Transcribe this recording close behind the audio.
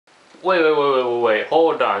Wait,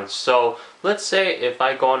 hold on. So let's say if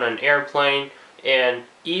I go on an airplane and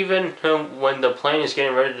even when the plane is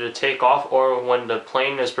getting ready to take off or when the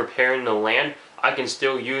plane is preparing to land, I can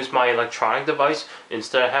still use my electronic device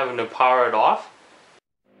instead of having to power it off?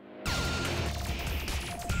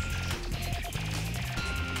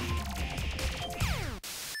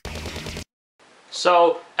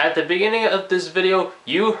 So at the beginning of this video,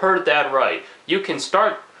 you heard that right. You can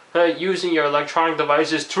start using your electronic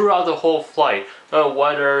devices throughout the whole flight,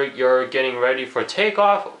 whether you're getting ready for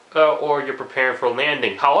takeoff or you're preparing for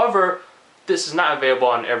landing. However, this is not available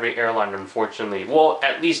on every airline, unfortunately. Well,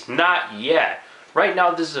 at least not yet. Right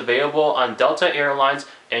now, this is available on Delta Airlines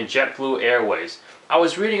and Jetblue Airways. I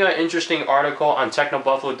was reading an interesting article on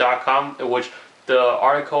technobuffalo.com, which the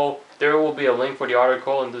article, there will be a link for the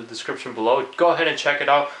article in the description below. Go ahead and check it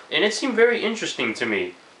out, and it seemed very interesting to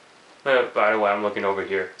me. By the way, I'm looking over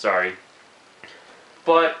here, sorry.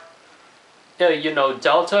 But, you know,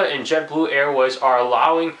 Delta and JetBlue Airways are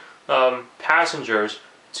allowing passengers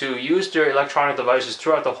to use their electronic devices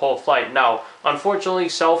throughout the whole flight. Now, unfortunately,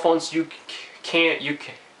 cell phones, you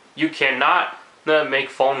cannot make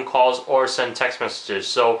phone calls or send text messages.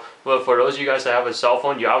 So for those of you guys that have a cell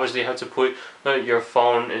phone, you obviously have to put your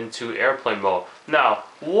phone into airplane mode. Now,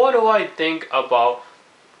 what do I think about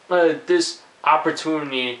this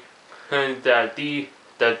opportunity that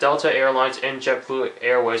Delta Airlines and JetBlue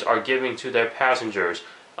Airways are giving to their passengers?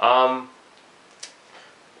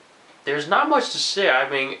 There's not much to say. I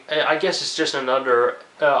mean, I guess it's just another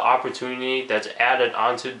opportunity that's added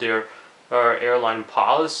onto their airline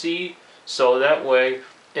policy. So that way,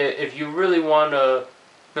 if you really want to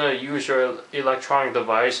use your electronic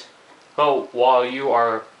device while you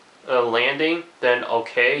are landing, then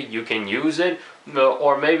okay, you can use it.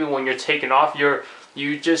 Or maybe when you're taking off,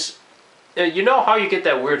 you just you know how you get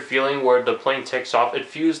that weird feeling where the plane takes off? It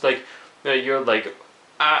feels like you're like,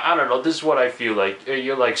 I don't know, this is what I feel like.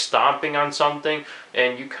 You're like stomping on something,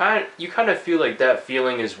 and you kind of feel like that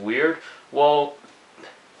feeling is weird. Well,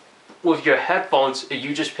 with your headphones,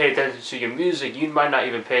 you just pay attention to your music. You might not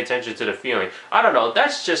even pay attention to the feeling. I don't know.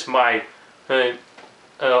 That's just my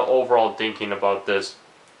overall thinking about this.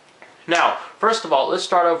 Now, first of all, let's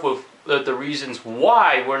start off with the reasons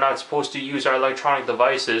why we're not supposed to use our electronic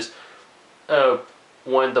devices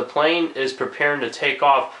when the plane is preparing to take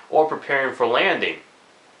off or preparing for landing.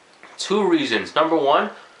 Two reasons. Number one,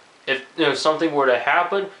 if something were to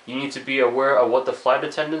happen, you need to be aware of what the flight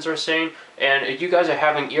attendants are saying. And if you guys are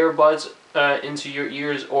having earbuds into your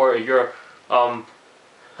ears, or you're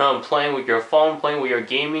playing with your phone, playing with your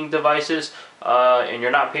gaming devices, and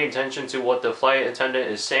you're not paying attention to what the flight attendant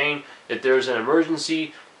is saying, if there's an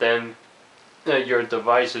emergency, then your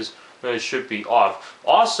devices should be off.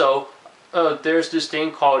 Also, there's this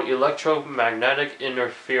thing called electromagnetic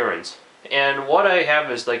interference. And what I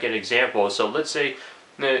have is like an example. So let's say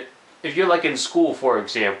if you're like in school, for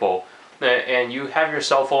example, and you have your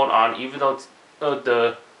cell phone on, even though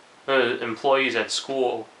the employees at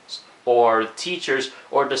school or teachers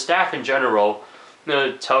or the staff in general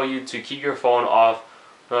tell you to keep your phone off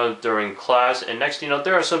during class, and next thing you know,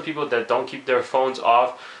 there are some people that don't keep their phones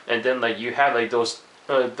off, and then like you have like those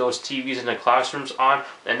TVs in the classrooms on,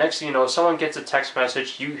 and next thing you know, someone gets a text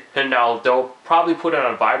message, they'll probably put it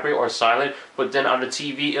on vibrate or silent, but then on the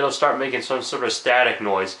TV it'll start making some sort of static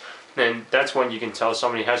noise, and that's when you can tell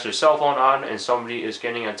somebody has their cell phone on and somebody is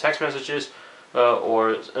getting a text messages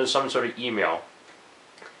or some sort of email.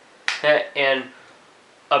 And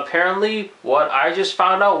apparently what I just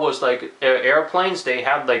found out was like airplanes, they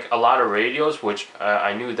have like a lot of radios, which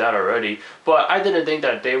I knew that already, but I didn't think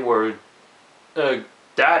that they were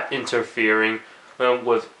that interfering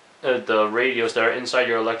with the radios that are inside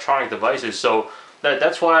your electronic devices. So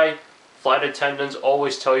that's why flight attendants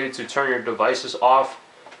always tell you to turn your devices off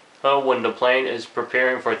when the plane is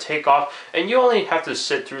preparing for takeoff, and you only have to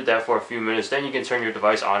sit through that for a few minutes. Then you can turn your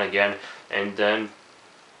device on again and then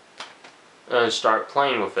start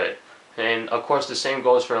playing with it. And of course the same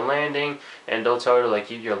goes for landing, and they'll tell you to like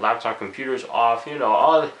keep your laptop computers off,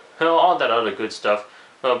 all that other good stuff.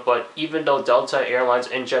 But even though Delta Airlines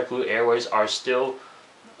and JetBlue Airways are still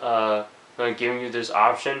giving you this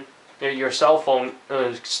option, your cell phone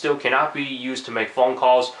still cannot be used to make phone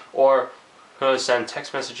calls or send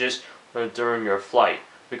text messages during your flight,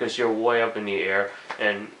 because you're way up in the air,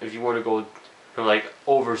 and if you were to go like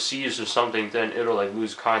overseas or something, then it'll like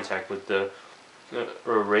lose contact with the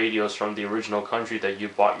radios from the original country that you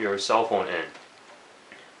bought your cell phone in.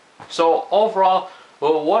 So overall,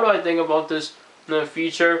 well, what do I think about this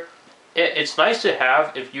feature? It's nice to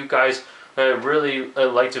have if you guys really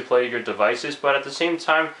like to play your devices, but at the same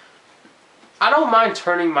time, I don't mind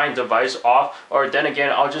turning my device off, or then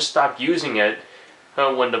again, I'll just stop using it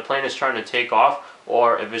when the plane is trying to take off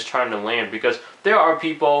or if it's trying to land, because there are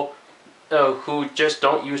people who just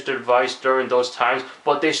don't use the device during those times,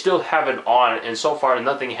 but they still have it on, and so far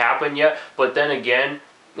nothing happened yet. But then again,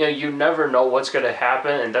 you never know what's going to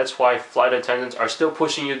happen, and that's why flight attendants are still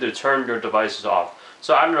pushing you to turn your devices off.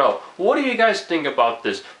 So I don't know. What do you guys think about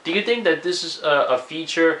this? Do you think that this is a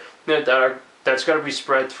feature that's going to be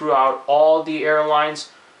spread throughout all the airlines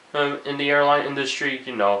in the airline industry?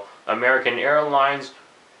 You know, American Airlines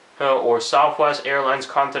or Southwest Airlines,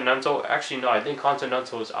 Continental. Actually, no, I think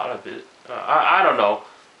Continental is out of it. I don't know.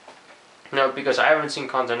 No, because I haven't seen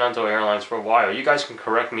Continental Airlines for a while. You guys can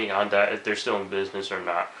correct me on that if they're still in business or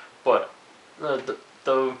not. But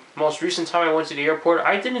the most recent time I went to the airport,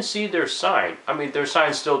 I didn't see their sign. I mean, their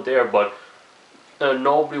sign's still there, but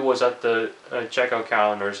nobody was at the checkout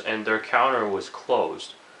counters, and their counter was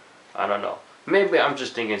closed. I don't know. Maybe I'm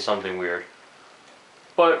just thinking something weird.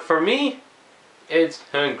 But for me, it's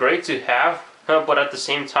great to have, but at the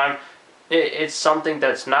same time, it's something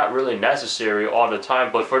that's not really necessary all the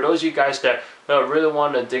time. But for those of you guys that really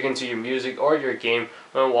want to dig into your music or your game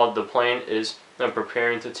while the plane is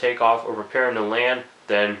preparing to take off or preparing to land,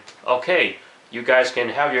 then okay, you guys can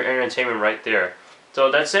have your entertainment right there. So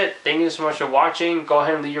that's it. Thank you so much for watching. Go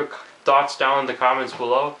ahead and leave your thoughts down in the comments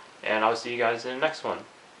below, and I'll see you guys in the next one.